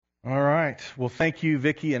right. Well, thank you,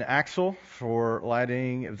 Vicki and Axel, for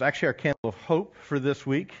lighting. It was actually our candle of hope for this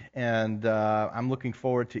week, and I'm looking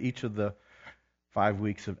forward to each of the 5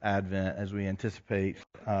 weeks of Advent as we anticipate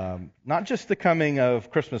not just the coming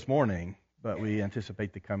of Christmas morning, but we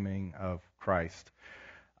anticipate the coming of Christ.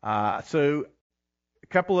 So a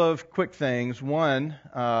couple of quick things. One,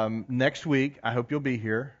 next week, I hope you'll be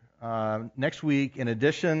here. Next week, in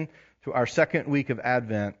addition to our second week of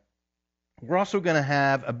Advent, we're also going to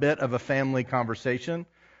have a bit of a family conversation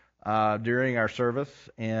during our service,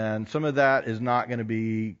 and some of that is not going to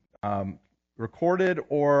be recorded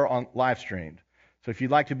or on live streamed. So if you'd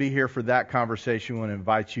like to be here for that conversation, we want to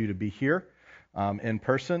invite you to be here in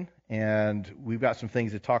person, and we've got some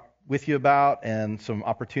things to talk with you about and some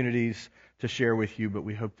opportunities to share with you, but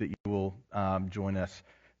we hope that you will join us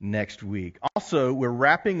next week. Also, we're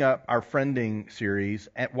wrapping up our friending series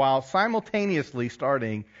while simultaneously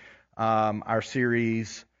starting our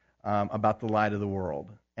series about the light of the world.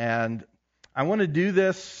 And I want to do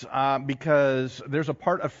this because there's a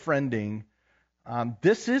part of friending.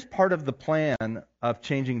 This is part of the plan of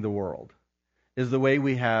changing the world, is the way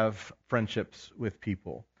we have friendships with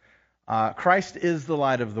people. Christ is the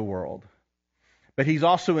light of the world, but He's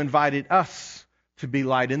also invited us to be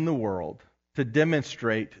light in the world, to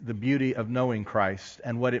demonstrate the beauty of knowing Christ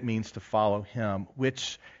and what it means to follow Him,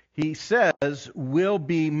 which He says will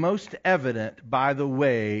be most evident by the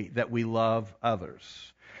way that we love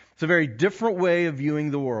others. It's a very different way of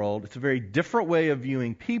viewing the world. It's a very different way of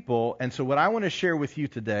viewing people. And so what I want to share with you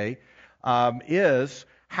today is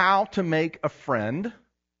how to make a friend.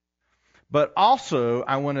 But also,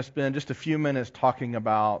 I want to spend just a few minutes talking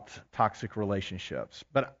about toxic relationships.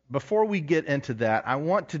 But before we get into that, I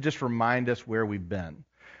want to just remind us where we've been.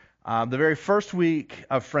 The very first week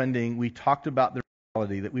of friending, we talked about the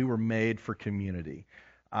that we were made for community.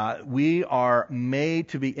 We are made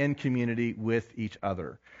to be in community with each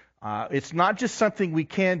other. It's not just something we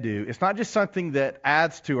can do. It's not just something that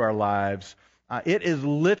adds to our lives. It is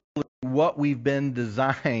literally what we've been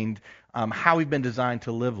designed, how we've been designed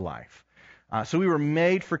to live life. So we were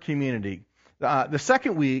made for community. The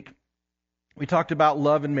second week, we talked about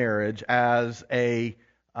love and marriage as a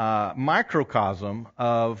microcosm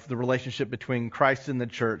of the relationship between Christ and the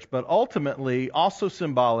church, but ultimately also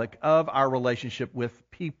symbolic of our relationship with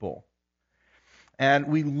people. And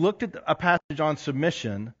we looked at a passage on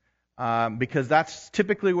submission because that's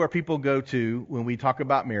typically where people go to when we talk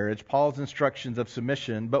about marriage, Paul's instructions of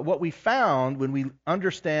submission. But what we found when we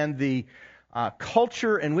understand the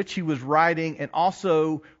culture in which he was writing and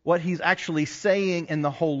also what he's actually saying in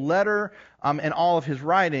the whole letter and all of his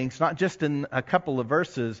writings, not just in a couple of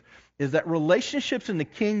verses, is that relationships in the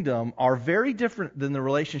kingdom are very different than the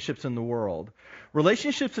relationships in the world.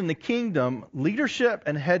 Relationships in the kingdom, leadership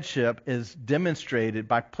and headship is demonstrated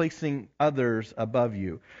by placing others above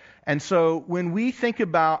you. And so when we think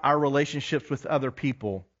about our relationships with other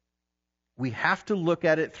people, we have to look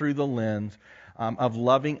at it through the lens of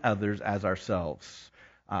loving others as ourselves.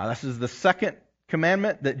 This is the second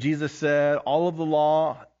commandment that Jesus said. All of the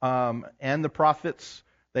law and the prophets,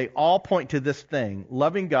 they all point to this thing: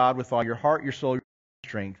 loving God with all your heart, your soul, your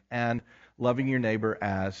strength, and loving your neighbor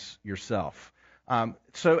as yourself.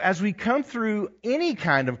 So as we come through any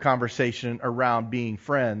kind of conversation around being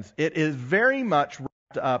friends, it is very much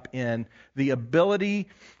wrapped up in the ability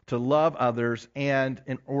to love others, and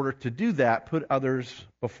in order to do that, put others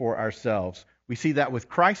before ourselves. We see that with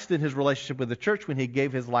Christ in His relationship with the church when He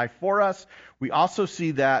gave His life for us. We also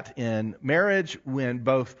see that in marriage when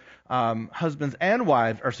both husbands and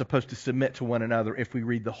wives are supposed to submit to one another if we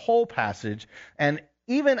read the whole passage. And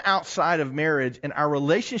even outside of marriage, in our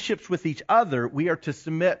relationships with each other, we are to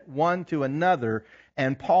submit one to another.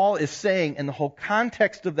 And Paul is saying in the whole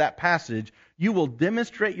context of that passage, you will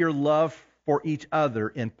demonstrate your love for each other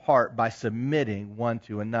in part by submitting one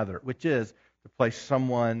to another, which is to place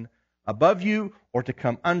someone above you or to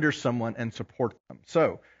come under someone and support them.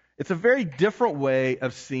 So it's a very different way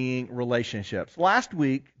of seeing relationships. Last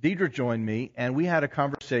week, Deidre joined me and we had a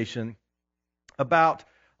conversation about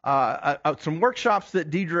some workshops that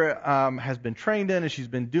Deidre has been trained in and she's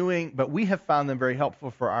been doing, but we have found them very helpful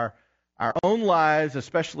for our own lives,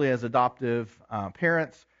 especially as adoptive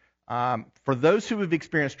parents, for those who have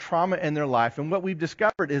experienced trauma in their life. And what we've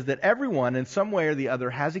discovered is that everyone in some way or the other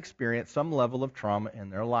has experienced some level of trauma in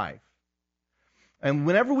their life. And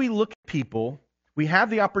whenever we look at people, we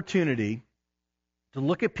have the opportunity to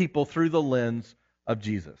look at people through the lens of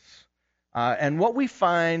Jesus. And what we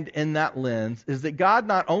find in that lens is that God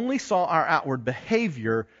not only saw our outward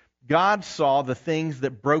behavior, God saw the things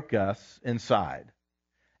that broke us inside.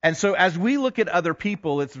 And so as we look at other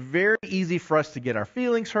people, it's very easy for us to get our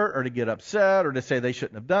feelings hurt or to get upset or to say they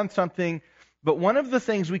shouldn't have done something. But one of the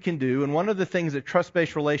things we can do, and one of the things that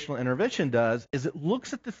trust-based relational intervention does, is it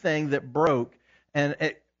looks at the thing that broke and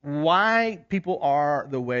why people are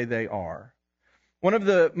the way they are. One of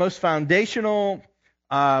the most foundational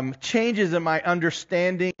changes in my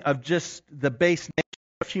understanding of just the base nature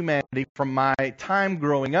of humanity from my time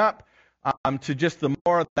growing up to just the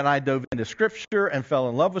more that I dove into Scripture and fell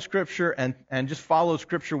in love with Scripture and just followed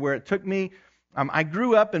Scripture where it took me. I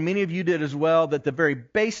grew up, and many of you did as well, that the very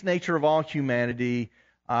base nature of all humanity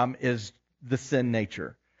is the sin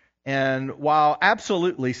nature. And while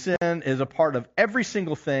absolutely sin is a part of every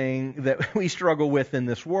single thing that we struggle with in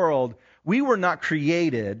this world, we were not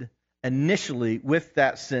created initially with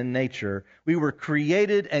that sin nature. We were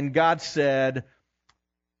created, and God said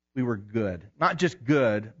we were good. Not just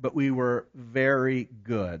good, but we were very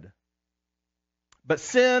good. But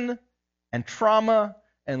sin and trauma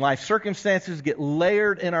and life circumstances get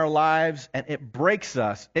layered in our lives, and it breaks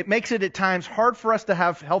us. It makes it at times hard for us to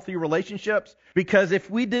have healthy relationships, because if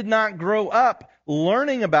we did not grow up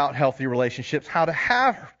learning about healthy relationships, how to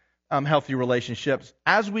have healthy relationships,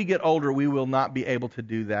 as we get older, we will not be able to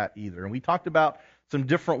do that either. And we talked about some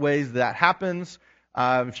different ways that happens.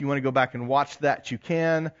 If you want to go back and watch that, you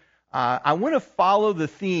can. I want to follow the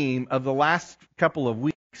theme of the last couple of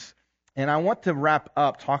weeks, and I want to wrap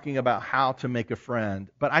up talking about how to make a friend.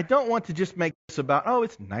 But I don't want to just make this about, oh,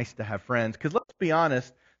 it's nice to have friends, because let's be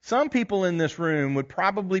honest, some people in this room would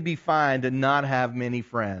probably be fine to not have many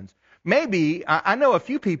friends. Maybe, I know a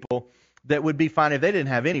few people that would be fine if they didn't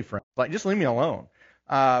have any friends. Like, just leave me alone.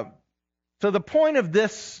 So the point of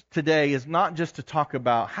this today is not just to talk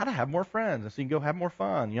about how to have more friends, so you can go have more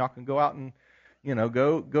fun. Y'all can go out and,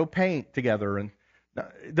 go paint together. And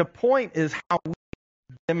the point is how we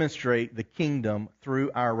demonstrate the kingdom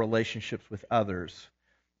through our relationships with others.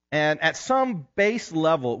 And at some base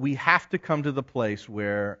level, we have to come to the place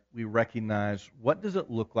where we recognize, what does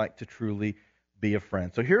it look like to truly be a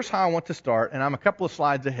friend? So here's how I want to start, and I'm a couple of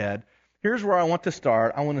slides ahead. Here's where I want to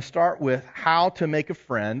start. I want to start with how to make a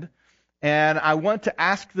friend, and I want to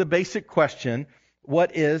ask the basic question,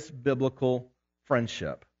 what is biblical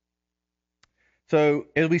friendship? So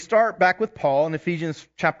as we start back with Paul in Ephesians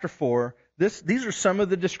chapter 4, these are some of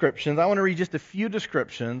the descriptions. I want to read just a few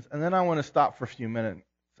descriptions, and then I want to stop for a few minutes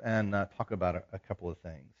and talk about a couple of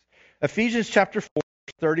things. Ephesians chapter 4,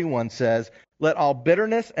 31 says, "Let all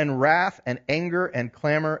bitterness and wrath and anger and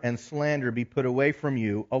clamor and slander be put away from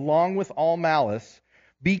you, along with all malice.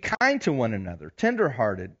 Be kind to one another,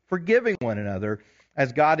 tender-hearted, forgiving one another,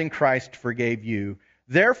 as God in Christ forgave you.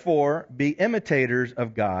 Therefore, be imitators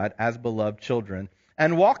of God as beloved children,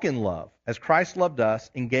 and walk in love, as Christ loved us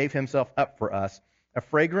and gave himself up for us, a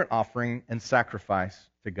fragrant offering and sacrifice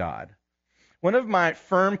to God." One of my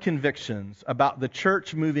firm convictions about the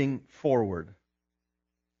church moving forward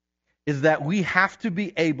is that we have to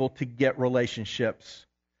be able to get relationships.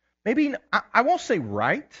 Maybe, I won't say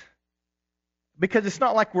right, because it's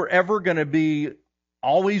not like we're ever going to be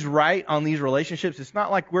always right on these relationships. It's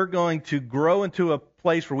not like we're going to grow into a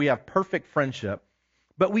place where we have perfect friendship.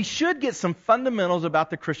 But we should get some fundamentals about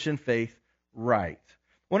the Christian faith right.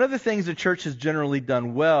 One of the things the church has generally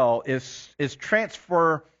done well is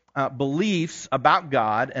transfer beliefs about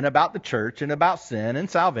God and about the church and about sin and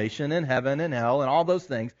salvation and heaven and hell and all those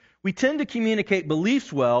things. We tend to communicate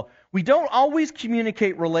beliefs well. We don't always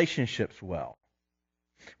communicate relationships well.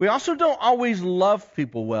 We also don't always love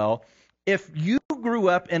people well. If you grew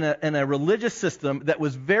up in a religious system that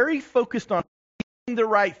was very focused on doing the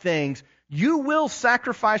right things, you will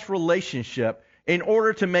sacrifice relationship in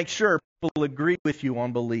order to make sure people agree with you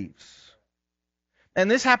on beliefs. And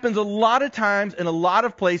this happens a lot of times in a lot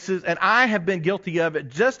of places, and I have been guilty of it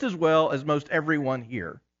just as well as most everyone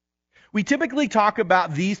here. We typically talk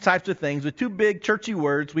about these types of things with two big churchy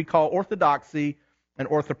words we call orthodoxy and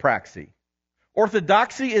orthopraxy.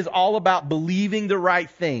 Orthodoxy is all about believing the right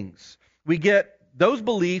things. We get those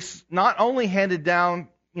beliefs not only handed down,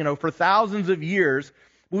 for thousands of years,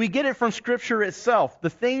 but we get it from Scripture itself. The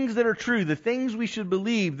things that are true, the things we should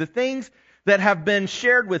believe, the things that have been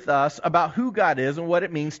shared with us about who God is and what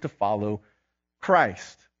it means to follow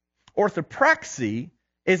Christ. Orthopraxy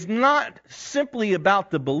is not simply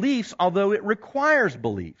about the beliefs, although it requires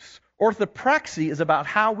beliefs. Orthopraxy is about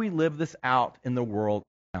how we live this out in the world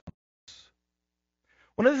around us.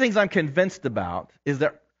 One of the things I'm convinced about is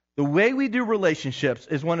that the way we do relationships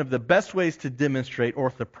is one of the best ways to demonstrate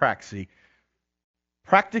orthopraxy.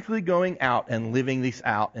 Practically going out and living these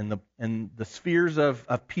out in the spheres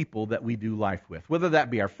of people that we do life with, whether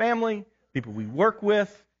that be our family, people we work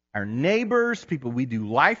with, our neighbors, people we do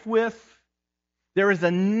life with. There is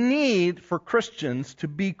a need for Christians to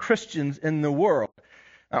be Christians in the world.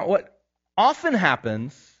 Now, what often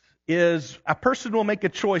happens is a person will make a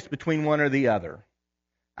choice between one or the other.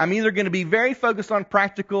 I'm either going to be very focused on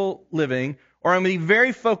practical living, or I'm going to be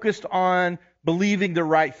very focused on believing the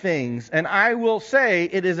right things. And I will say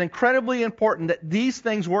it is incredibly important that these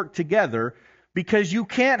things work together, because you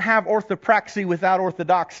can't have orthopraxy without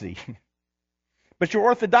orthodoxy. But your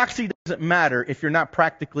orthodoxy doesn't matter if you're not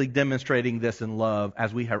practically demonstrating this in love,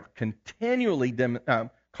 as we have continually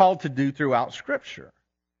called to do throughout Scripture.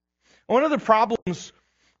 One of the problems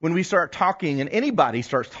when we start talking, and anybody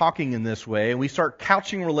starts talking in this way, and we start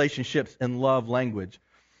couching relationships in love language,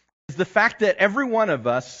 is the fact that every one of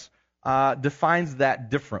us defines that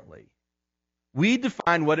differently. We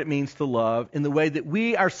define what it means to love in the way that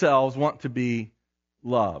we ourselves want to be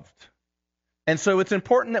loved. And so it's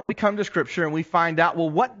important that we come to Scripture and we find out, well,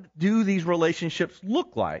 what do these relationships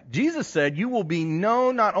look like? Jesus said, you will be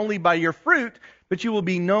known not only by your fruit, but you will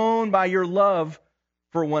be known by your love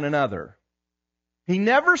for one another. He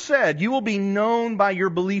never said, you will be known by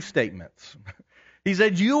your belief statements. He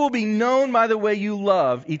said, you will be known by the way you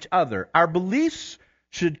love each other. Our beliefs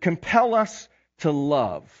should compel us to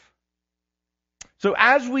love. So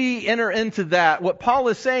as we enter into that, what Paul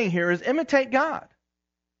is saying here is imitate God.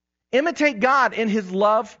 Imitate God in His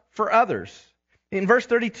love for others. In verse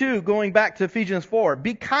 32, going back to Ephesians 4,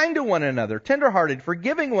 be kind to one another, tenderhearted,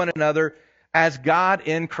 forgiving one another, as God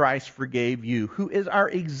in Christ forgave you, who is our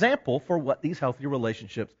example for what these healthy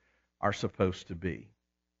relationships are supposed to be.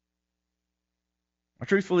 Well,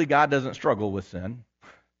 truthfully, God doesn't struggle with sin,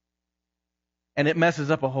 and it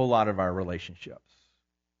messes up a whole lot of our relationships.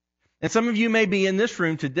 And some of you may be in this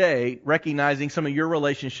room today recognizing some of your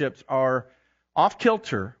relationships are off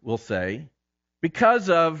kilter, we'll say, because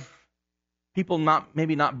of people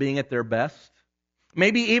maybe not being at their best.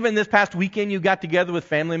 Maybe even this past weekend you got together with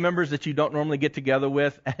family members that you don't normally get together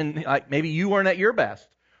with, and maybe you weren't at your best.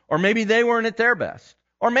 Or maybe they weren't at their best.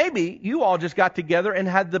 Or maybe you all just got together and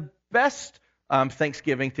had the best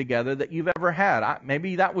Thanksgiving together that you've ever had.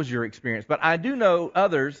 Maybe that was your experience. But I do know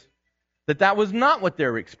others that was not what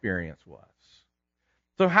their experience was.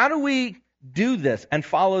 So how do we do this and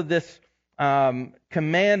follow this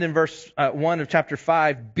command in verse 1 of chapter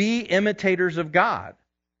 5, be imitators of God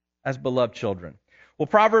as beloved children? Well,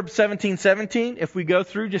 Proverbs 17:17, if we go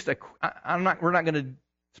through we're not going to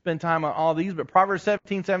spend time on all these, but Proverbs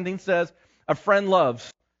 17:17 says, a friend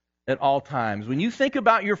loves at all times. When you think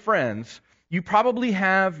about your friends, you probably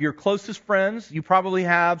have your closest friends. You probably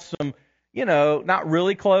have some, not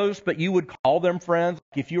really close, but you would call them friends.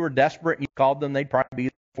 If you were desperate and you called them, they'd probably be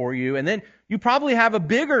there for you. And then you probably have a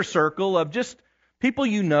bigger circle of just people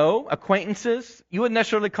acquaintances. You wouldn't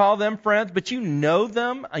necessarily call them friends, but you know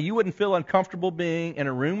them. You wouldn't feel uncomfortable being in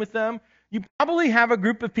a room with them. You probably have a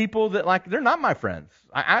group of people that they're not my friends.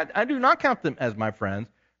 I do not count them as my friends.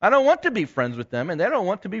 I don't want to be friends with them, and they don't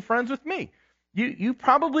want to be friends with me. You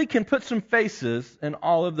probably can put some faces in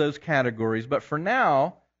all of those categories, but for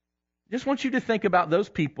now, I just want you to think about those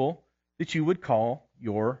people that you would call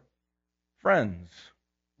your friends.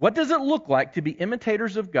 What does it look like to be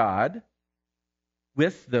imitators of God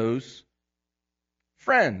with those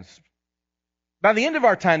friends? By the end of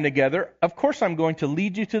our time together, of course I'm going to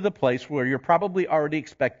lead you to the place where you're probably already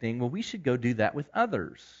expecting, well, we should go do that with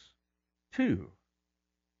others too.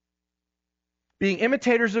 Being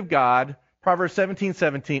imitators of God, Proverbs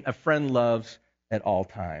 17:17, a friend loves at all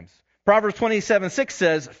times. Proverbs 27:6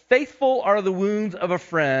 says, faithful are the wounds of a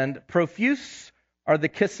friend, profuse are the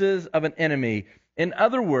kisses of an enemy. In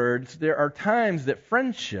other words, there are times that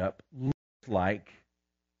friendship looks like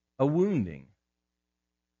a wounding.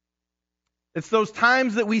 It's those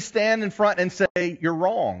times that we stand in front and say, you're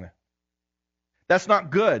wrong. That's not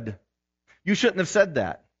good. You shouldn't have said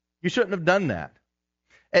that. You shouldn't have done that.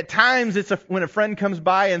 At times, it's when a friend comes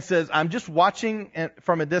by and says, I'm just watching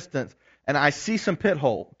from a distance, and I see some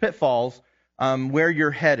pitfalls where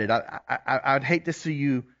you're headed. I'd hate to see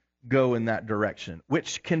you go in that direction,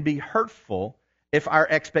 which can be hurtful if our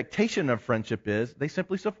expectation of friendship is they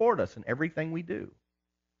simply support us in everything we do.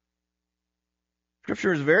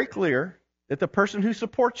 Scripture is very clear that the person who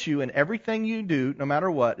supports you in everything you do, no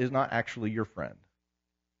matter what, is not actually your friend.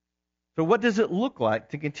 So what does it look like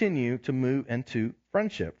to continue to move into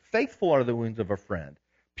friendship? Faithful are the wounds of a friend.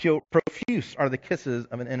 Profuse are the kisses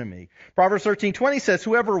of an enemy. Proverbs 13:20 says,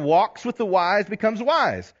 whoever walks with the wise becomes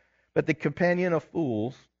wise, but the companion of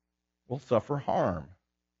fools will suffer harm.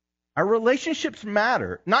 Our relationships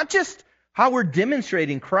matter, not just how we're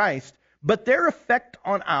demonstrating Christ, but their effect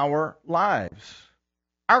on our lives.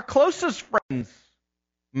 Our closest friends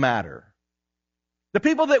matter. The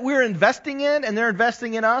people that we're investing in and they're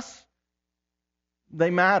investing in us, they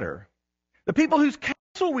matter. The people whose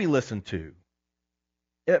counsel we listen to,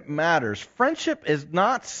 it matters. Friendship is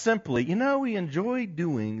not simply, we enjoy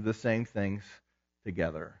doing the same things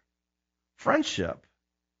together. Friendship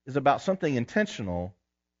is about something intentional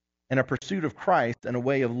and a pursuit of Christ and a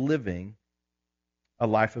way of living a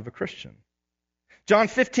life of a Christian. John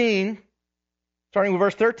 15, starting with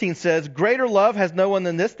verse 13, says, "Greater love has no one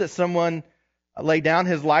than this, that someone lay down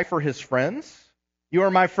his life for his friends. You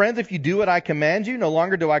are my friends if you do what I command you. No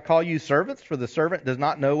longer do I call you servants, for the servant does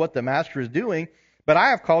not know what the master is doing, but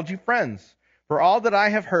I have called you friends. For all that I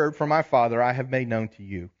have heard from my Father I have made known to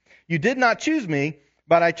you. You did not choose me,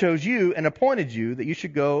 but I chose you and appointed you that you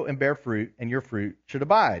should go and bear fruit, and your fruit should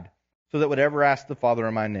abide, so that whatever asks the Father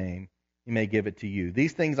in my name, he may give it to you.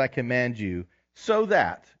 These things I command you, so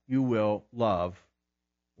that you will love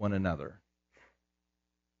one another."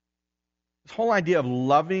 This whole idea of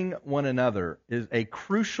loving one another is a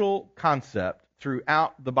crucial concept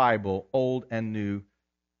throughout the Bible, Old and New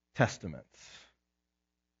Testaments.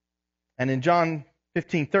 And in John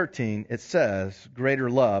 15:13, it says, "Greater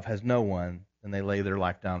love has no one than they lay their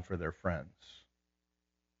life down for their friends."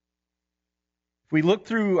 If we look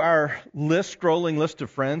through our scrolling list of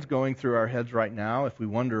friends going through our heads right now, if we I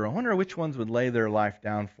wonder which ones would lay their life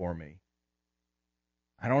down for me.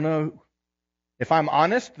 I don't know. If I'm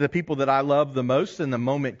honest, the people that I love the most and the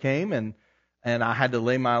moment came and I had to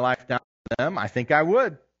lay my life down for them, I think I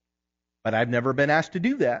would. But I've never been asked to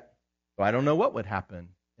do that. So I don't know what would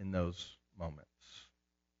happen in those moments.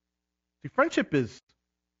 See, friendship is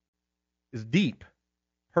deep,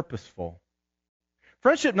 purposeful.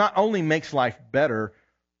 Friendship not only makes life better,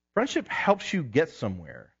 friendship helps you get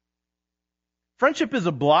somewhere. Friendship is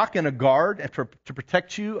a block and a guard to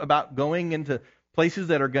protect you about going into places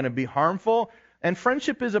that are going to be harmful. And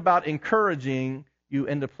friendship is about encouraging you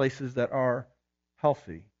into places that are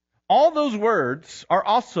healthy. All those words are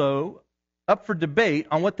also up for debate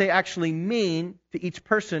on what they actually mean to each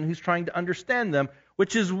person who's trying to understand them,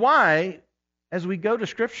 which is why, as we go to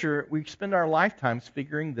Scripture, we spend our lifetimes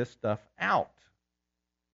figuring this stuff out.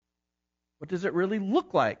 What does it really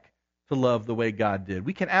look like to love the way God did?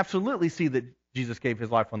 We can absolutely see that Jesus gave his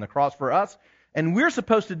life on the cross for us, and we're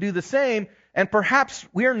supposed to do the same, and perhaps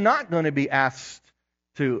we're not going to be asked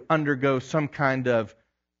to undergo some kind of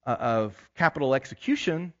capital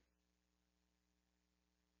execution.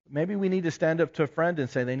 Maybe we need to stand up to a friend and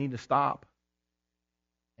say they need to stop.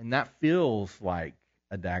 And that feels like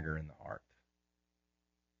a dagger in the heart.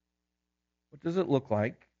 What does it look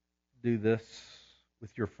like to do this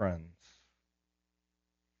with your friends?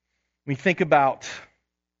 When we think about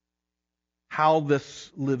how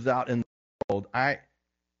this lives out in the world,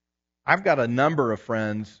 I've got a number of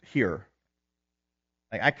friends here.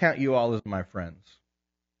 Like, I count you all as my friends.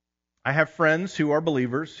 I have friends who are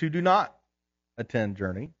believers who do not attend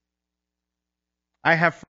Journey. I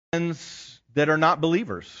have friends that are not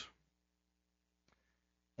believers.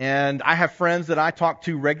 And I have friends that I talk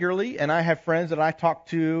to regularly, and I have friends that I talk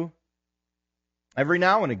to every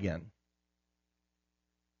now and again.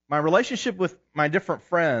 My relationship with my different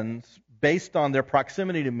friends, based on their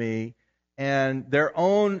proximity to me and their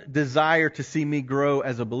own desire to see me grow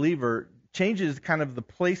as a believer, changes kind of the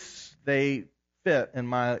place they fit in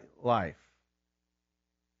my life.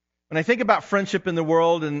 When I think about friendship in the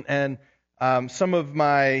world and some of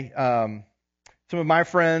my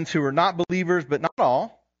friends who are not believers, but not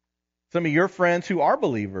all, some of your friends who are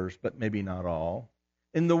believers, but maybe not all,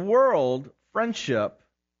 in the world, friendship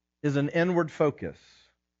is an inward focus.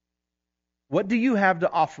 What do you have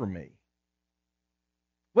to offer me?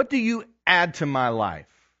 What do you add to my life?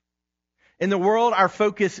 In the world, our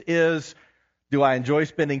focus is, do I enjoy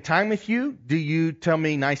spending time with you? Do you tell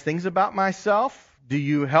me nice things about myself? Do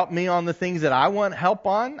you help me on the things that I want help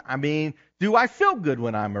on? I mean, do I feel good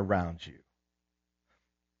when I'm around you?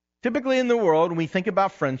 Typically in the world, when we think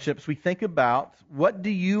about friendships, we think about, what do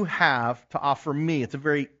you have to offer me? It's a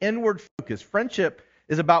very inward focus. Friendship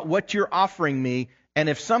is about what you're offering me, and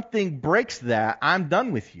if something breaks that, I'm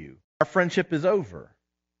done with you. Our friendship is over.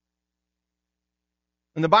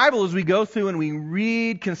 In the Bible, as we go through and we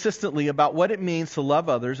read consistently about what it means to love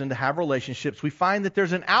others and to have relationships, we find that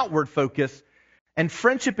there's an outward focus, and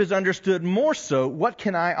friendship is understood more so, what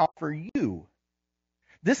can I offer you?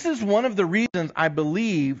 This is one of the reasons I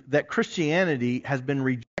believe that Christianity has been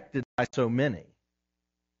rejected by so many.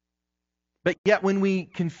 But yet when we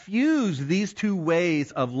confuse these two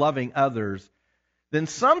ways of loving others, then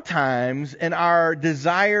sometimes in our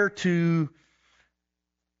desire to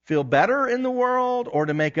feel better in the world or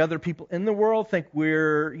to make other people in the world think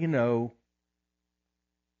we're,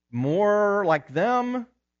 more like them,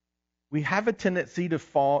 we have a tendency to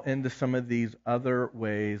fall into some of these other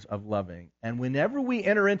ways of loving. And whenever we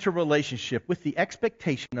enter into a relationship with the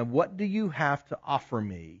expectation of what do you have to offer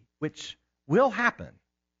me, which will happen,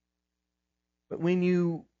 but when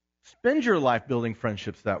you spend your life building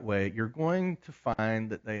friendships that way, you're going to find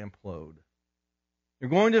that they implode. You're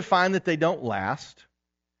going to find that they don't last.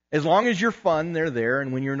 As long as you're fun, they're there,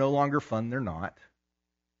 and when you're no longer fun, they're not.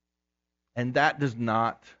 And that does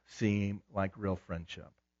not seem like real friendship.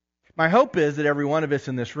 My hope is that every one of us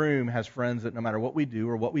in this room has friends that no matter what we do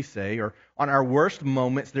or what we say, or on our worst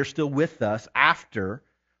moments, they're still with us after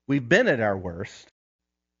we've been at our worst.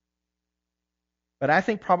 But I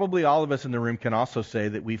think probably all of us in the room can also say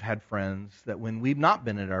that we've had friends that when we've not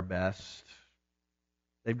been at our best,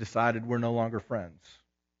 they've decided we're no longer friends.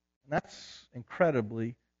 And that's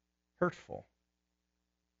incredibly hurtful.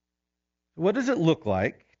 What does it look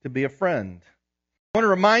like to be a friend? I want to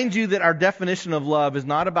remind you that our definition of love is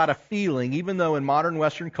not about a feeling, even though in modern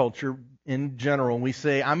Western culture in general, we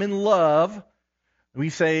say, I'm in love. We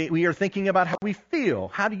say we are thinking about how we feel.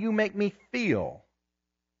 How do you make me feel?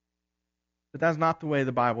 But that's not the way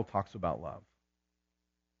the Bible talks about love.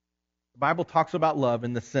 The Bible talks about love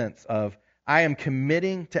in the sense of, I am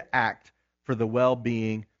committing to act for the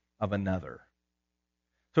well-being of another.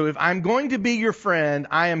 So if I'm going to be your friend,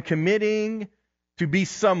 I am committing to be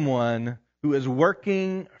someone who is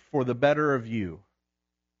working for the better of you.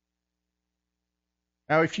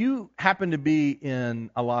 Now, if you happen to be in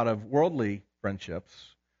a lot of worldly friendships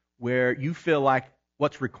where you feel like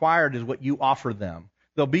what's required is what you offer them,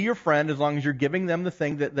 they'll be your friend as long as you're giving them the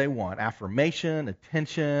thing that they want, affirmation,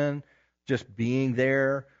 attention, just being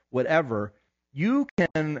there, whatever. You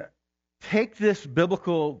can take this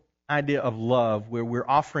biblical idea of love where we're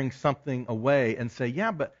offering something away and say,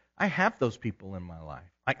 yeah, but I have those people in my life.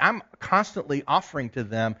 Like I'm constantly offering to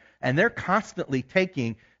them and they're constantly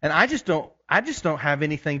taking, and I just don't have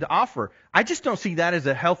anything to offer. I just don't see that as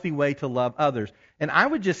a healthy way to love others. And I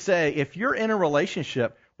would just say, if you're in a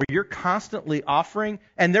relationship where you're constantly offering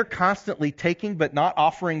and they're constantly taking but not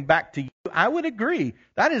offering back to you, I would agree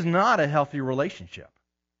that is not a healthy relationship.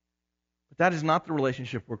 But that is not the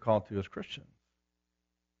relationship we're called to as Christians.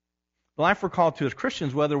 The life we're called to as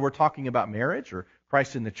Christians, whether we're talking about marriage or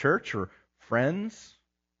Christ in the church or friends,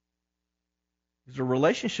 is a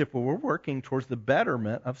relationship where we're working towards the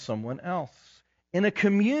betterment of someone else in a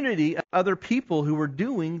community of other people who are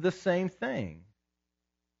doing the same thing.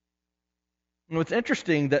 And it's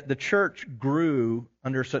interesting that the church grew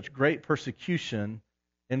under such great persecution,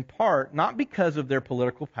 in part not because of their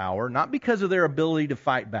political power, not because of their ability to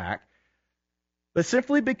fight back, but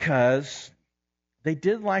simply because they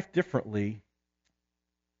did life differently,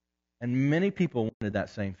 and many people wanted that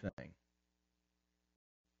same thing.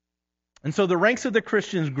 And so the ranks of the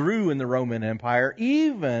Christians grew in the Roman Empire,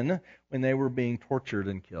 even when they were being tortured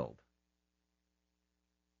and killed,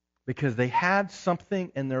 because they had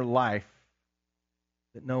something in their life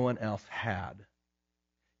that no one else had.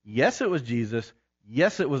 Yes, it was Jesus.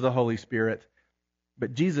 Yes, it was the Holy Spirit.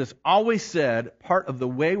 But Jesus always said, part of the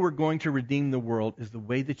way we're going to redeem the world is the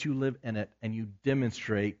way that you live in it, and you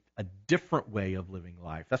demonstrate a different way of living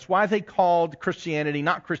life. That's why they called Christianity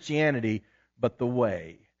not Christianity, but the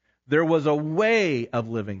way. There was a way of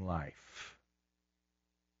living life.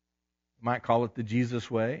 You might call it the Jesus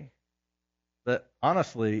way, but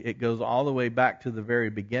honestly, it goes all the way back to the very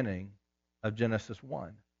beginning of Genesis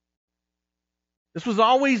 1. This was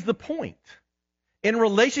always the point. In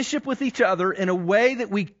relationship with each other in a way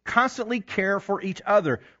that we constantly care for each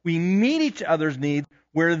other. We meet each other's needs.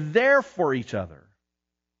 We're there for each other.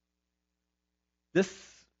 This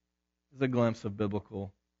is a glimpse of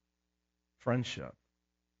biblical friendship.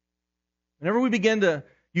 Whenever we begin to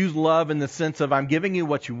use love in the sense of I'm giving you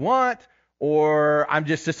what you want, or I'm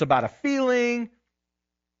just about a feeling,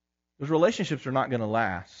 those relationships are not going to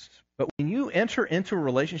last. But when you enter into a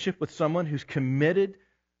relationship with someone who's committed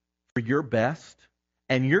for your best,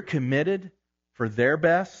 and you're committed for their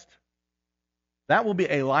best, that will be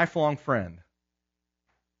a lifelong friend.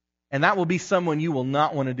 And that will be someone you will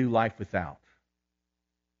not want to do life without.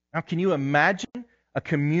 Now, can you imagine a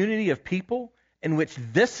community of people in which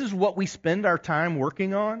this is what we spend our time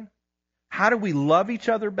working on? How do we love each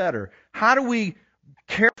other better? How do we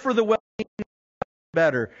care for the well-being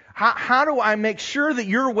better? How do I make sure that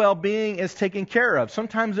your well-being is taken care of?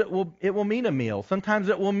 Sometimes it will mean a meal. Sometimes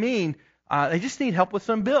it will mean they just need help with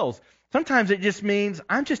some bills. Sometimes it just means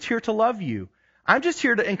I'm just here to love you. I'm just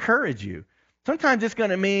here to encourage you. Sometimes it's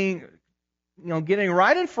going to mean, getting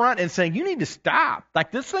right in front and saying, you need to stop.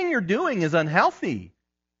 Like this thing you're doing is unhealthy.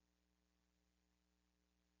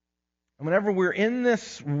 And whenever we're in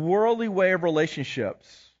this worldly way of relationships,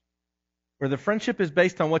 where the friendship is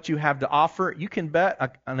based on what you have to offer, you can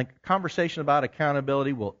bet a conversation about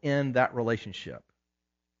accountability will end that relationship.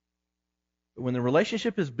 But when the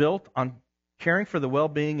relationship is built on caring for the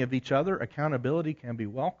well-being of each other, accountability can be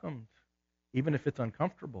welcomed, even if it's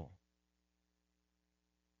uncomfortable.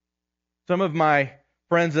 Some of my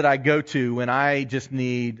friends that I go to when I just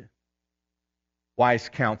need wise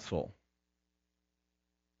counsel,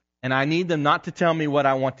 and I need them not to tell me what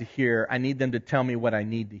I want to hear, I need them to tell me what I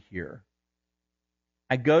need to hear.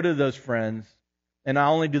 I go to those friends, and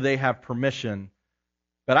not only do they have permission,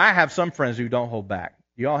 but I have some friends who don't hold back.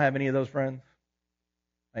 Do you all have any of those friends?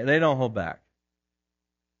 They don't hold back.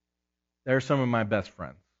 They're some of my best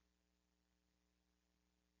friends.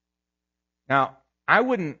 Now, I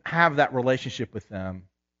wouldn't have that relationship with them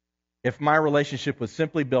if my relationship was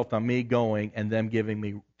simply built on me going and them giving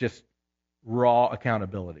me just raw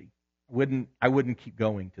accountability. I wouldn't keep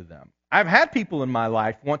going to them. I've had people in my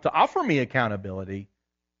life want to offer me accountability,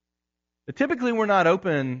 but typically we're not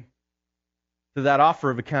open to that offer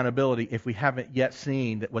of accountability if we haven't yet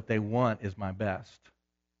seen that what they want is my best.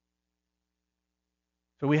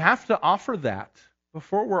 So we have to offer that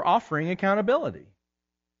before we're offering accountability.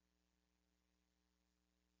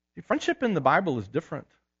 See, friendship in the Bible is different.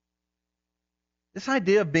 This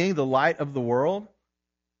idea of being the light of the world,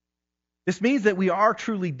 this means that we are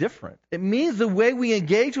truly different. It means the way we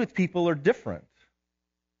engage with people are different.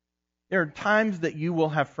 There are times that you will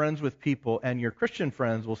have friends with people and your Christian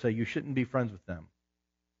friends will say you shouldn't be friends with them.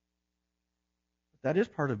 That is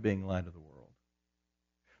part of being light of the world.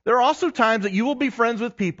 There are also times that you will be friends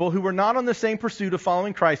with people who are not on the same pursuit of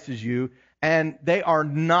following Christ as you, and they are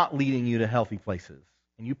not leading you to healthy places.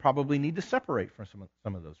 And you probably need to separate from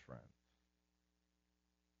some of those friends.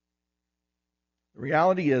 The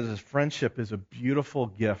reality is friendship is a beautiful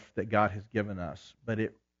gift that God has given us, but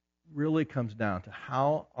it really comes down to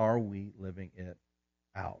how are we living it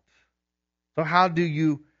out. So how do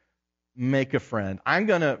you make a friend? I'm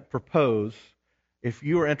going to propose, if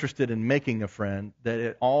you are interested in making a friend, that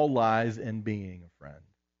it all lies in being a friend.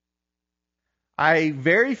 I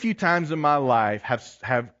very few times in my life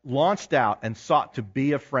have launched out and sought to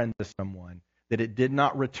be a friend to someone that it did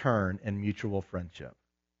not return in mutual friendship.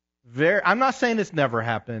 I'm not saying it's never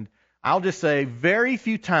happened. I'll just say very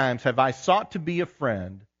few times have I sought to be a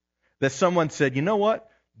friend that someone said, you know what,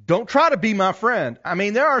 don't try to be my friend. I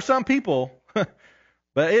mean, there are some people, but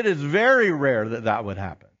it is very rare that that would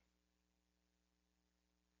happen.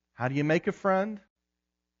 How do you make a friend?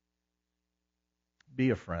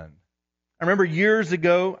 Be a friend. I remember years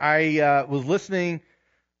ago, I was listening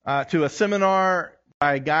to a seminar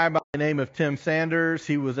by a guy by the name of Tim Sanders.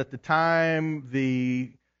 He was at the time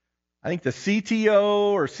the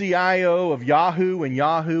CTO or CIO of Yahoo when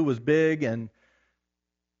Yahoo was big. And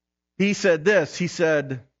he said this. He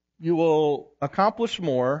said, you will accomplish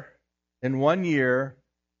more in 1 year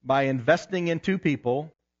by investing in 2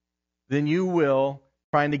 people than you will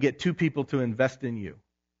trying to get 2 people to invest in you.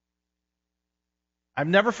 I've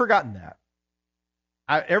never forgotten that.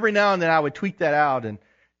 Every now and then I would tweet that out and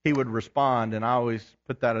he would respond, and I always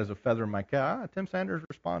put that as a feather in my cap. Tim Sanders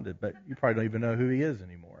responded, but you probably don't even know who he is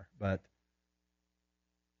anymore. But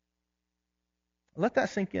let that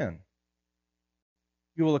sink in.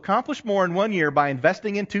 You will accomplish more in 1 year by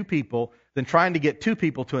investing in 2 people than trying to get 2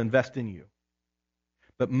 people to invest in you.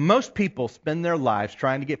 But most people spend their lives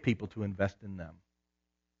trying to get people to invest in them.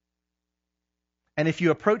 And if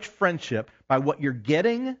you approach friendship by what you're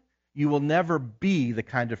getting, you will never be the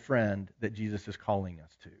kind of friend that Jesus is calling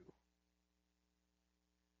us to.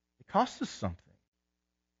 It costs us something.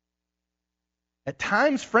 At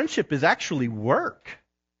times, friendship is actually work.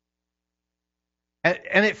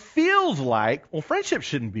 And it feels like, well, friendship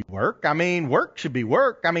shouldn't be work. I mean, work should be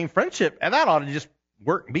work. I mean, friendship, and that ought to just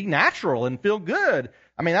work, be natural and feel good.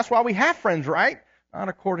 I mean, that's why we have friends, right? Not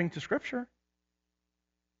according to Scripture.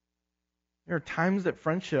 There are times that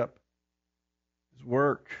friendship is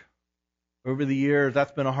work. Over the years,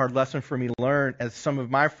 that's been a hard lesson for me to learn, as some of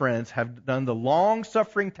my friends have done the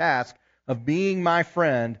long-suffering task of being my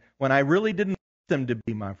friend when I really didn't want them to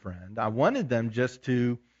be my friend. I wanted them just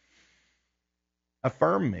to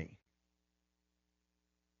affirm me.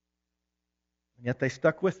 And yet they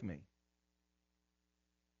stuck with me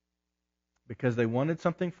because they wanted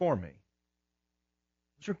something for me.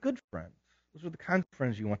 Those are good friends. Those are the kinds of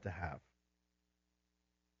friends you want to have.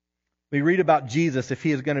 We read about Jesus. If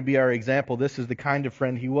he is going to be our example, this is the kind of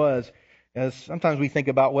friend he was. As sometimes we think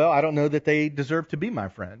about, well, I don't know that they deserve to be my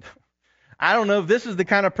friend. I don't know if this is the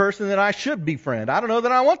kind of person that I should befriend. I don't know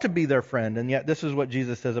that I want to be their friend. And yet this is what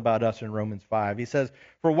Jesus says about us in Romans 5. He says,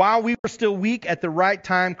 "For while we were still weak, at the right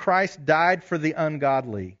time Christ died for the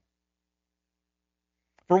ungodly.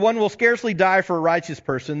 For one will scarcely die for a righteous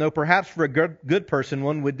person, though perhaps for a good person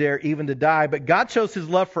one would dare even to die. But God shows His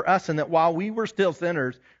love for us in that while we were still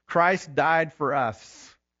sinners, Christ died for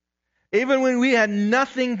us. Even when we had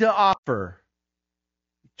nothing to offer,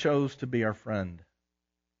 He chose to be our friend."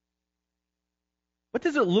 What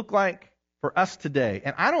does it look like for us today?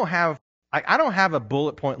 And I don't have a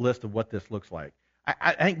bullet point list of what this looks like.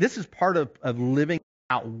 I think this is part of living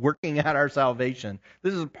out, working out our salvation.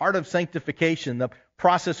 This is part of sanctification, the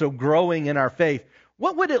process of growing in our faith.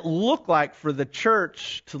 What would it look like for the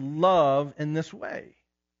church to love in this way?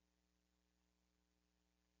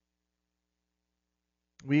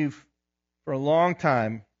 We've, for a long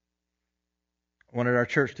time, wanted our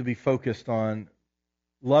church to be focused on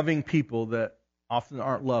loving people that often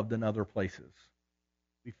aren't loved in other places.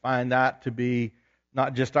 We find that to be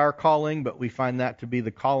not just our calling, but we find that to be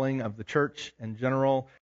the calling of the church in general.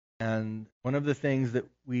 And one of the things that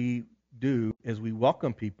we do is we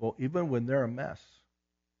welcome people even when they're a mess.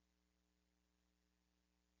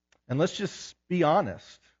 And let's just be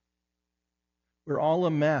honest. We're all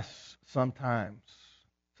a mess sometimes.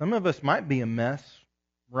 Some of us might be a mess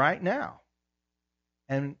right now.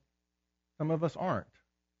 And some of us aren't.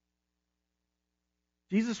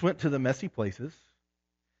 Jesus went to the messy places.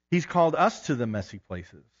 He's called us to the messy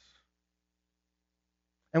places.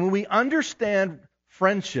 And when we understand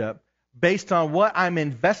friendship based on what I'm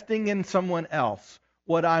investing in someone else,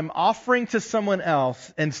 what I'm offering to someone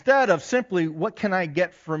else, instead of simply what can I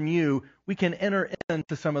get from you, we can enter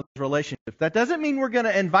into some of those relationships. That doesn't mean we're going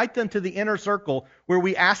to invite them to the inner circle where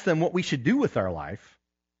we ask them what we should do with our life.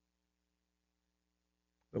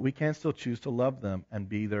 But we can still choose to love them and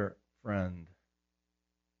be their friend.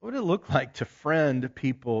 What would it look like to friend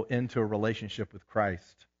people into a relationship with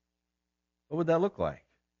Christ? What would that look like?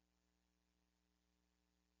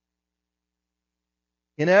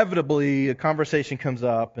 Inevitably, a conversation comes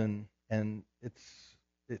up, and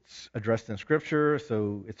it's addressed in Scripture,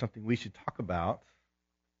 so it's something we should talk about.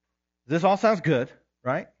 This all sounds good,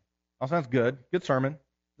 right? All sounds good. Good sermon.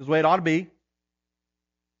 This is the way it ought to be.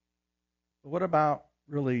 But what about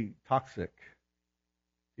really toxic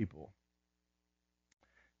people?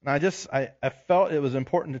 And I felt it was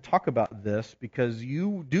important to talk about this because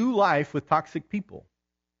you do life with toxic people.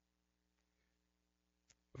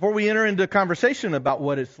 Before we enter into a conversation about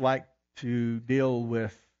what it's like to deal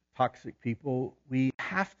with toxic people, we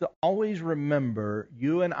have to always remember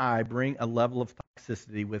you and I bring a level of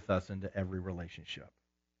toxicity with us into every relationship.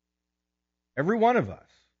 Every one of us.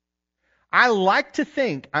 I like to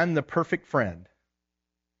think I'm the perfect friend,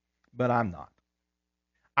 but I'm not.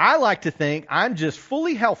 I like to think I'm just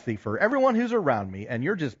fully healthy for everyone who's around me, and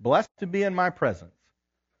you're just blessed to be in my presence.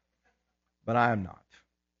 But I am not.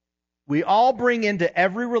 We all bring into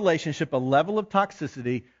every relationship a level of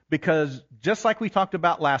toxicity because, just like we talked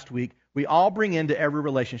about last week, we all bring into every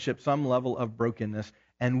relationship some level of brokenness,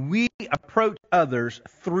 and we approach others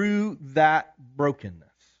through that brokenness.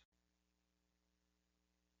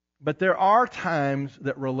 But there are times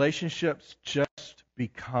that relationships just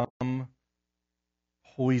become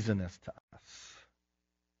poisonous to us.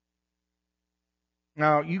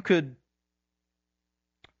 Now, you could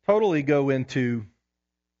totally go into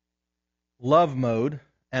love mode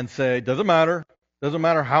and say, doesn't matter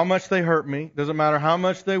how much they hurt me, doesn't matter how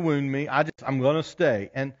much they wound me, I'm going to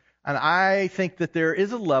stay. And I think that there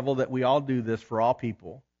is a level that we all do this for all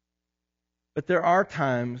people. But there are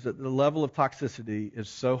times that the level of toxicity is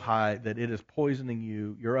so high that it is poisoning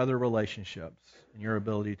you, your other relationships, and your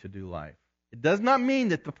ability to do life. It does not mean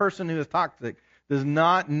that the person who is toxic does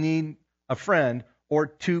not need a friend or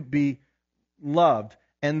to be loved.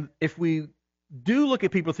 And if we do look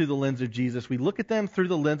at people through the lens of Jesus, we look at them through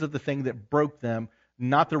the lens of the thing that broke them,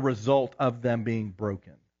 not the result of them being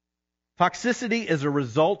broken. Toxicity is a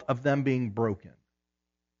result of them being broken.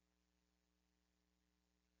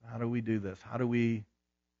 How do we do this? How do we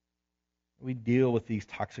deal with these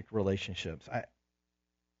toxic relationships?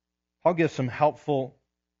 I'll give some helpful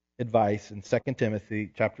advice in 2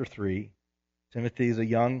 Timothy chapter 3. Timothy is a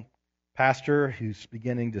young pastor who's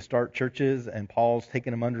beginning to start churches, and Paul's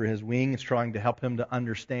taking him under his wings, trying to help him to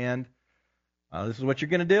understand this is what you're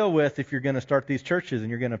going to deal with if you're going to start these churches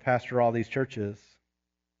and you're going to pastor all these churches.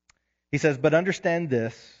 He says, "But understand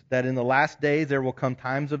this, that in the last days there will come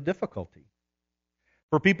times of difficulty.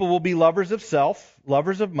 For people will be lovers of self,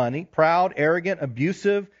 lovers of money, proud, arrogant,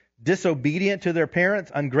 abusive, disobedient to their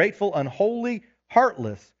parents, ungrateful, unholy,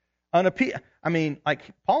 heartless, I mean, like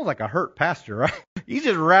Paul's like a hurt pastor, right? He's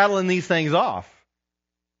just rattling these things off.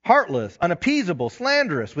 Heartless, unappeasable,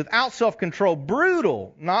 slanderous, without self-control,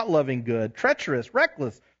 brutal, not loving good, treacherous,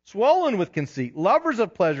 reckless, swollen with conceit, lovers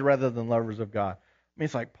of pleasure rather than lovers of God. I mean,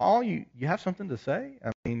 it's like, Paul, you have something to say?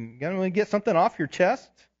 I mean, you going to get something off your chest?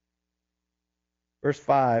 Verse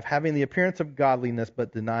 5, having the appearance of godliness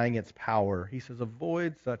but denying its power. He says,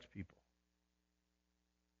 avoid such people.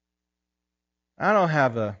 I don't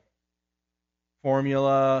have a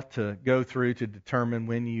formula to go through to determine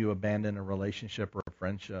when you abandon a relationship or a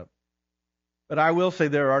friendship. But I will say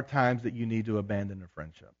there are times that you need to abandon a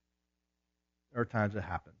friendship. There are times it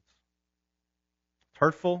happens. It's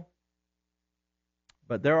hurtful,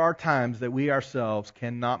 but there are times that we ourselves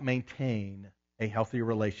cannot maintain a healthy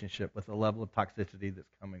relationship with the level of toxicity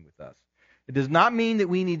that's coming with us. It does not mean that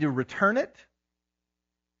we need to return it,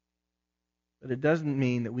 but it doesn't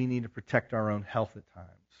mean that we need to protect our own health at times.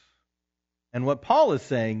 And what Paul is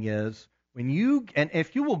saying is,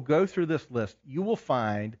 if you will go through this list, you will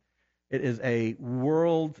find it is a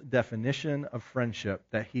world definition of friendship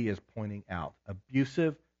that he is pointing out.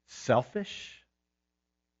 Abusive, selfish,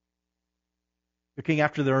 looking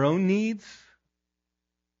after their own needs.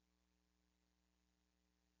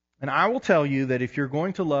 And I will tell you that if you're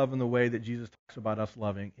going to love in the way that Jesus talks about us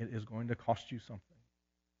loving, it is going to cost you something.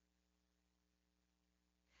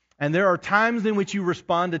 And there are times in which you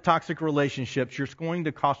respond to toxic relationships, it's going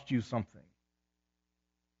to cost you something.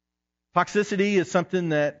 Toxicity is something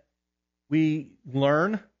that we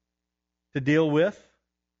learn to deal with.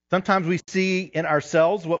 Sometimes we see in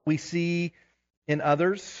ourselves what we see in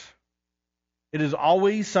others. It is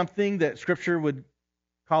always something that Scripture would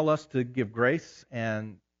call us to give grace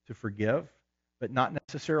and to forgive, but not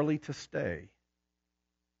necessarily to stay.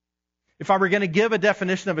 If I were going to give a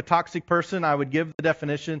definition of a toxic person, I would give the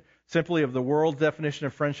definition simply of the world's definition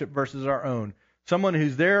of friendship versus our own. Someone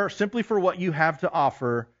who's there simply for what you have to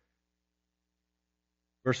offer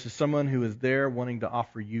versus someone who is there wanting to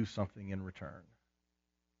offer you something in return.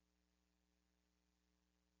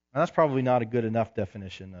 Now, that's probably not a good enough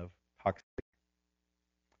definition of toxic.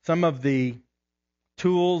 Some of the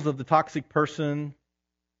tools of the toxic person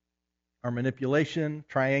are manipulation,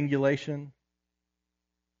 triangulation,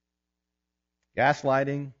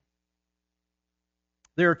 gaslighting.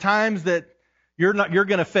 There are times that you're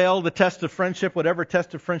going to fail the test of friendship, whatever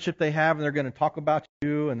test of friendship they have, and they're going to talk about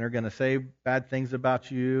you, and they're going to say bad things about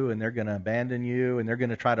you, and they're going to abandon you, and they're going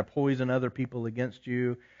to try to poison other people against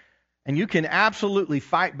you. And you can absolutely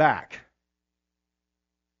fight back.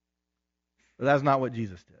 But that's not what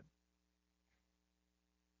Jesus did.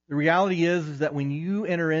 The reality is that when you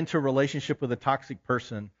enter into a relationship with a toxic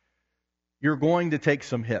person, you're going to take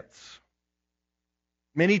some hits.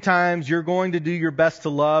 Many times you're going to do your best to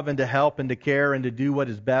love and to help and to care and to do what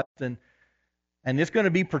is best. And it's going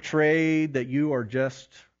to be portrayed that you are just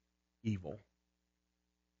evil.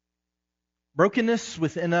 Brokenness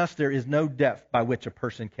within us, there is no depth by which a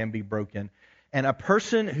person can be broken. And a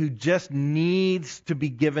person who just needs to be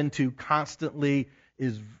given to constantly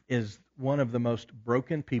is one of the most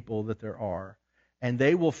broken people that there are. And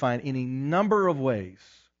they will find any number of ways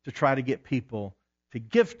to try to get people to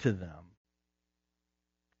give to them,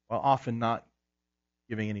 while often not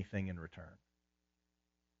giving anything in return.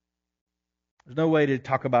 There's no way to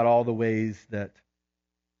talk about all the ways that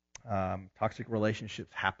toxic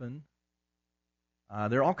relationships happen.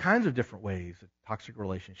 There are all kinds of different ways that toxic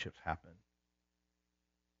relationships happen.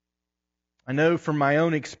 I know from my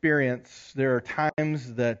own experience, there are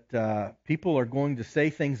times that people are going to say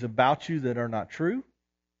things about you that are not true.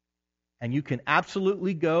 And you can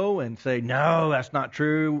absolutely go and say, no, that's not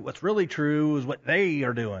true. What's really true is what they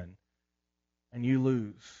are doing. And you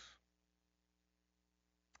lose.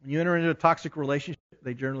 When you enter into a toxic relationship,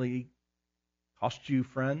 they generally cost you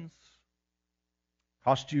friends,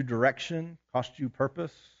 cost you direction, cost you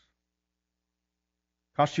purpose,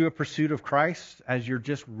 cost you a pursuit of Christ as you're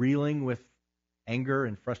just reeling with anger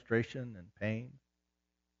and frustration and pain.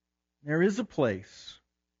 There is a place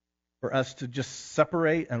for us to just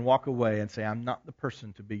separate and walk away and say, I'm not the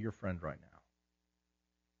person to be your friend right now.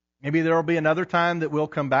 Maybe there will be another time that we'll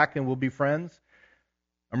come back and we'll be friends.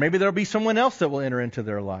 Or maybe there will be someone else that will enter into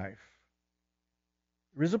their life.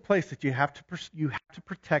 There is a place that you have to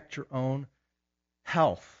protect your own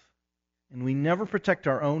health. And we never protect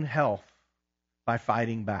our own health by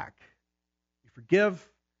fighting back. We forgive,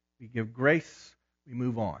 we give grace, we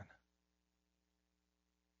move on.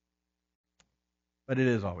 But it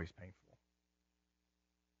is always painful.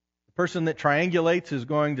 The person that triangulates is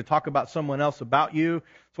going to talk about someone else about you.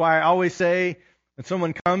 That's why I always say, when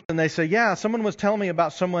someone comes and they say, yeah, someone was telling me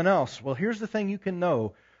about someone else. Well, here's the thing you can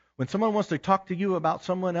know. When someone wants to talk to you about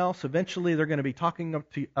someone else, eventually they're going to be talking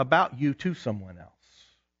about you to someone else.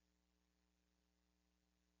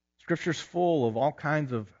 Scripture's full of all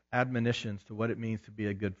kinds of admonitions to what it means to be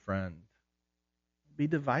a good friend. Don't be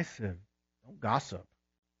divisive. Don't gossip.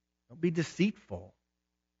 Don't be deceitful.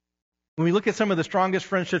 When we look at some of the strongest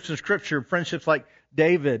friendships in Scripture, friendships like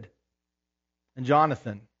David and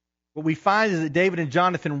Jonathan, what we find is that David and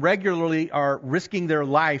Jonathan regularly are risking their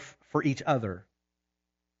life for each other.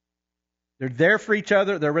 They're there for each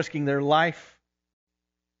other. They're risking their life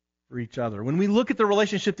for each other. When we look at the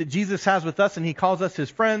relationship that Jesus has with us and He calls us His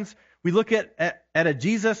friends, we look at a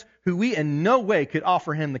Jesus who we in no way could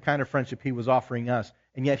offer Him the kind of friendship He was offering us.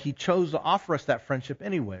 And yet He chose to offer us that friendship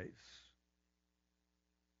anyways.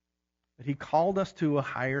 But He called us to a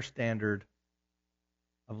higher standard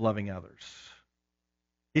of loving others.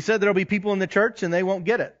 He said there'll be people in the church and they won't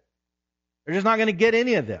get it. They're just not going to get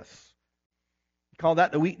any of this. He called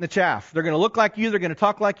that the wheat and the chaff. They're going to look like you. They're going to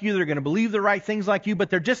talk like you. They're going to believe the right things like you, but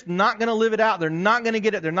they're just not going to live it out. They're not going to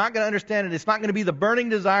get it. They're not going to understand it. It's not going to be the burning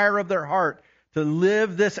desire of their heart to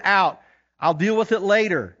live this out. I'll deal with it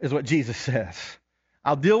later, is what Jesus says.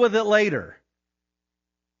 I'll deal with it later.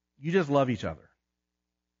 You just love each other.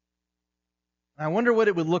 I wonder what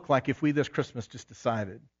it would look like if we this Christmas just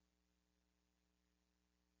decided,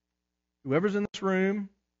 whoever's in this room,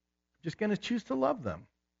 I'm just going to choose to love them.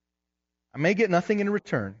 I may get nothing in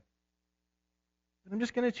return, but I'm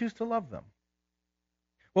just going to choose to love them.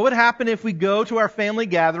 What would happen if we go to our family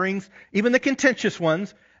gatherings, even the contentious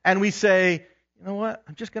ones, and we say, you know what,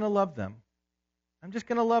 I'm just going to love them. I'm just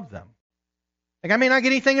going to love them. Like I may not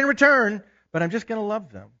get anything in return, but I'm just going to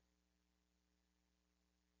love them.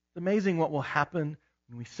 It's amazing what will happen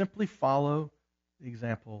when we simply follow the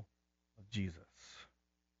example of Jesus.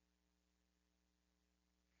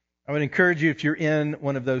 I would encourage you, if you're in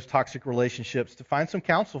one of those toxic relationships, to find some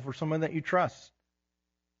counsel for someone that you trust.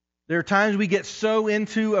 There are times we get so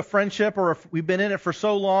into a friendship, or if we've been in it for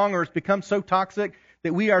so long, or it's become so toxic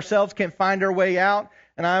that we ourselves can't find our way out.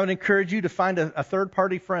 And I would encourage you to find a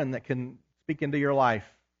third-party friend that can speak into your life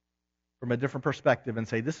from a different perspective and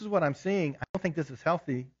say, this is what I'm seeing. I don't think this is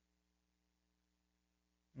healthy.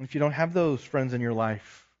 And if you don't have those friends in your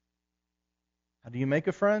life, how do you make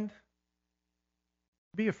a friend?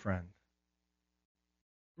 Be a friend.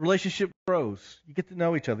 Relationship grows. You get to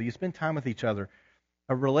know each other. You spend time with each other.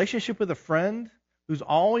 A relationship with a friend who's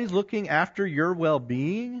always looking after your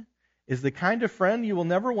well-being is the kind of friend you will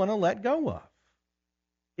never want to let go of.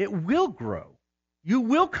 It will grow. You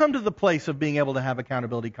will come to the place of being able to have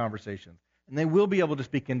accountability conversations, and they will be able to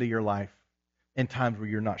speak into your life in times where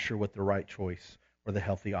you're not sure what the right choice or the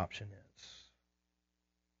healthy option is.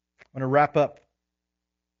 I'm going to wrap up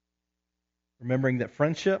remembering that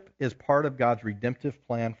friendship is part of God's redemptive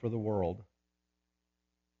plan for the world.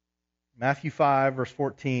 Matthew 5, verse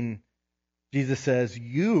 14, Jesus says,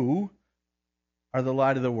 you are the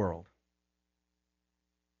light of the world.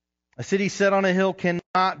 A city set on a hill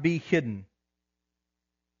cannot be hidden.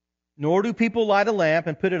 Nor do people light a lamp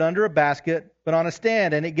and put it under a basket, but on a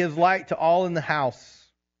stand, and it gives light to all in the house.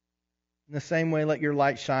 In the same way, let your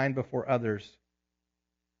light shine before others,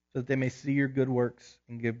 so that they may see your good works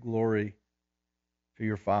and give glory to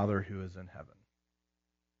your Father who is in heaven.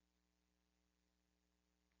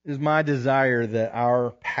 It is my desire that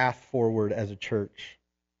our path forward as a church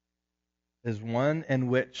is one in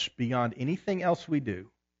which, beyond anything else we do,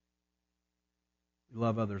 we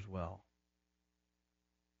love others well.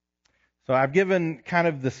 So I've given kind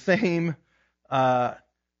of the same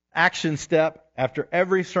action step after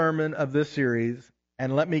every sermon of this series,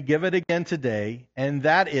 and let me give it again today, and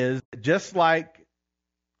that is, just like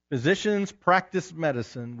physicians practice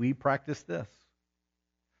medicine, we practice this.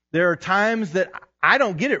 There are times that I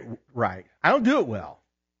don't get it right. I don't do it well.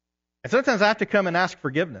 And sometimes I have to come and ask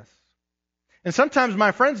forgiveness. And sometimes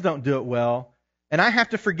my friends don't do it well, and I have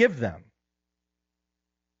to forgive them.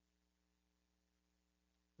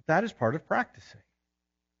 But that is part of practicing.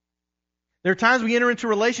 There are times we enter into a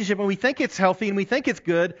relationship and we think it's healthy and we think it's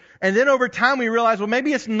good, and then over time we realize, well,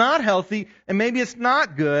 maybe it's not healthy and maybe it's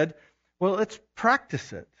not good. Well, let's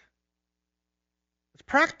practice it. Let's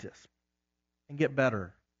practice and get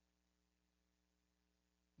better.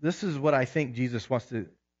 This is what I think Jesus wants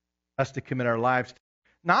us to commit our lives to.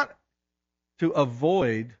 Not to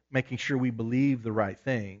avoid making sure we believe the right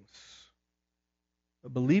things.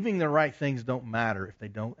 But believing the right things don't matter if they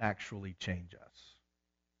don't actually change us.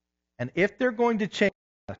 And if they're going to change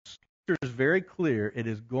us, Scripture is very clear, it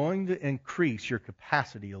is going to increase your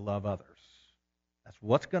capacity to love others. That's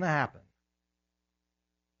what's going to happen.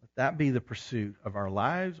 Let that be the pursuit of our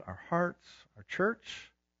lives, our hearts, our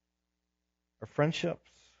church, our friendships.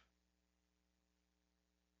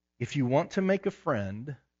 if you want to make a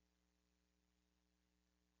friend,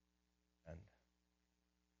 and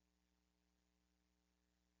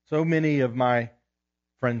so many of my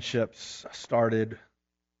friendships started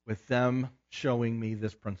with them showing me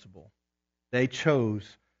this principle. They chose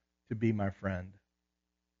to be my friend.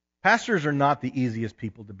 Pastors are not the easiest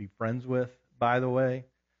people to be friends with, by the way.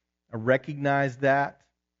 I recognize that.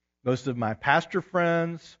 Most of my pastor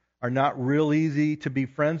friends are not real easy to be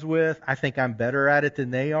friends with. I think I'm better at it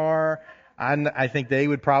than they are. I think they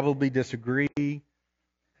would probably disagree.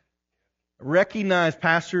 Recognize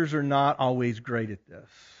pastors are not always great at this.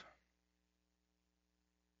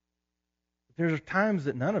 But there's times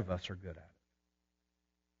that none of us are good at it.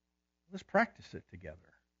 Let's practice it together.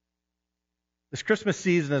 This Christmas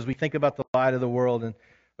season, as we think about the light of the world, and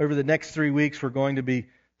over the next 3 weeks, we're going to be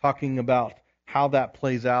talking about how that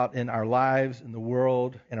plays out in our lives, in the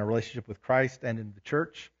world, in our relationship with Christ, and in the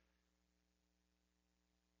church.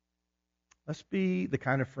 Let's be the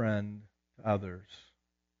kind of friend to others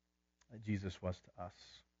that Jesus was to us.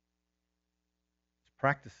 Let's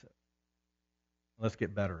practice it. Let's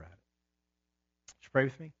get better at it. Would you pray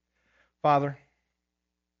with me? Father,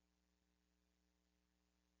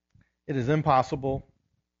 it is impossible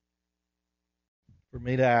for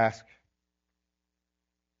me to ask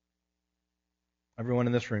everyone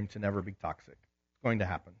in this room to never be toxic. It's going to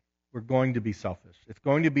happen. We're going to be selfish. It's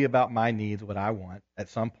going to be about my needs, what I want at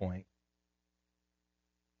some point.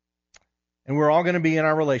 And we're all going to be in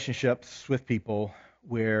our relationships with people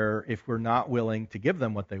where if we're not willing to give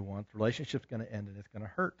them what they want, the relationship's going to end and it's going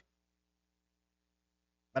to hurt.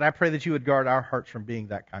 But I pray that you would guard our hearts from being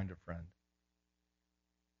that kind of friend.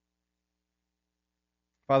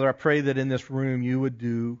 Father, I pray that in this room you would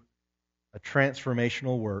do a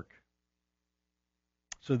transformational work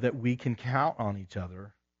so that we can count on each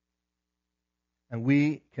other and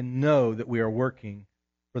we can know that we are working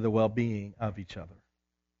for the well-being of each other.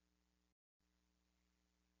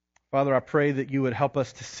 Father, I pray that you would help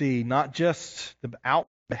us to see not just the out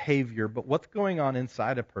behavior, but what's going on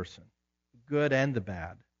inside a person, the good and the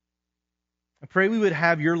bad. I pray we would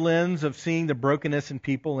have your lens of seeing the brokenness in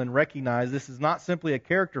people and recognize this is not simply a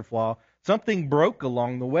character flaw. Something broke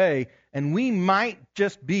along the way, and we might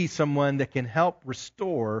just be someone that can help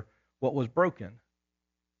restore what was broken.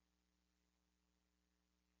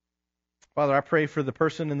 Father, I pray for the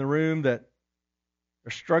person in the room that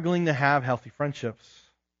are struggling to have healthy friendships.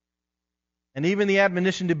 And even the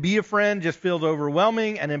admonition to be a friend just feels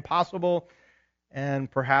overwhelming and impossible,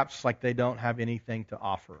 and perhaps like they don't have anything to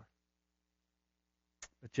offer.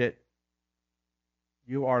 But yet,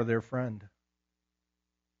 you are their friend.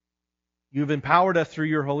 You've empowered us through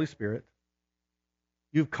your Holy Spirit.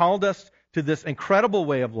 You've called us to this incredible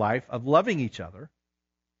way of life, of loving each other.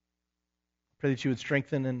 I pray that you would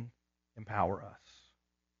strengthen and empower us.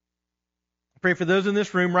 I pray for those in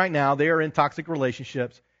this room right now, they are in toxic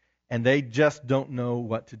relationships, and they just don't know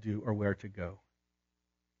what to do or where to go.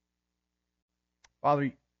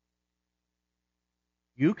 Father,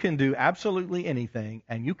 you can do absolutely anything,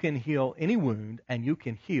 and you can heal any wound, and you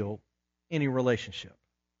can heal any relationship.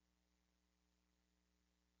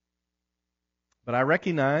 But I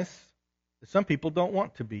recognize that some people don't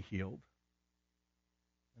want to be healed,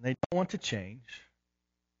 and they don't want to change.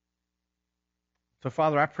 So,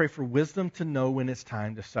 Father, I pray for wisdom to know when it's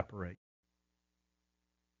time to separate.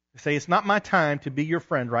 To say, it's not my time to be your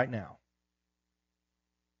friend right now.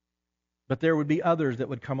 But there would be others that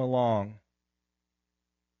would come along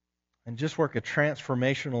and just work a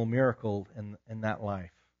transformational miracle in that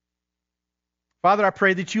life. Father, I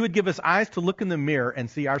pray that you would give us eyes to look in the mirror and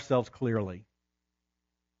see ourselves clearly.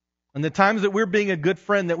 And the times that we're being a good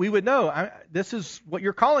friend, that we would know, this is what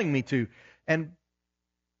you're calling me to. And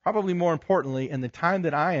probably more importantly, in the time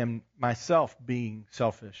that I am myself being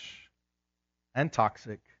selfish and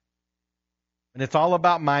toxic, and it's all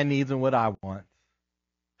about my needs and what I want.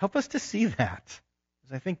 Help us to see that,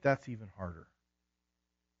 because I think that's even harder.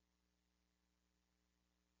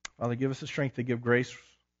 Father, give us the strength to give grace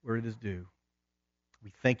where it is due.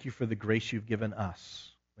 We thank you for the grace you've given us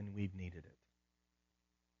when we've needed it.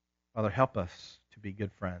 Father, help us to be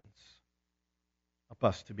good friends. Help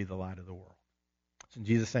us to be the light of the world. It's in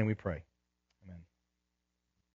Jesus' name we pray. Amen.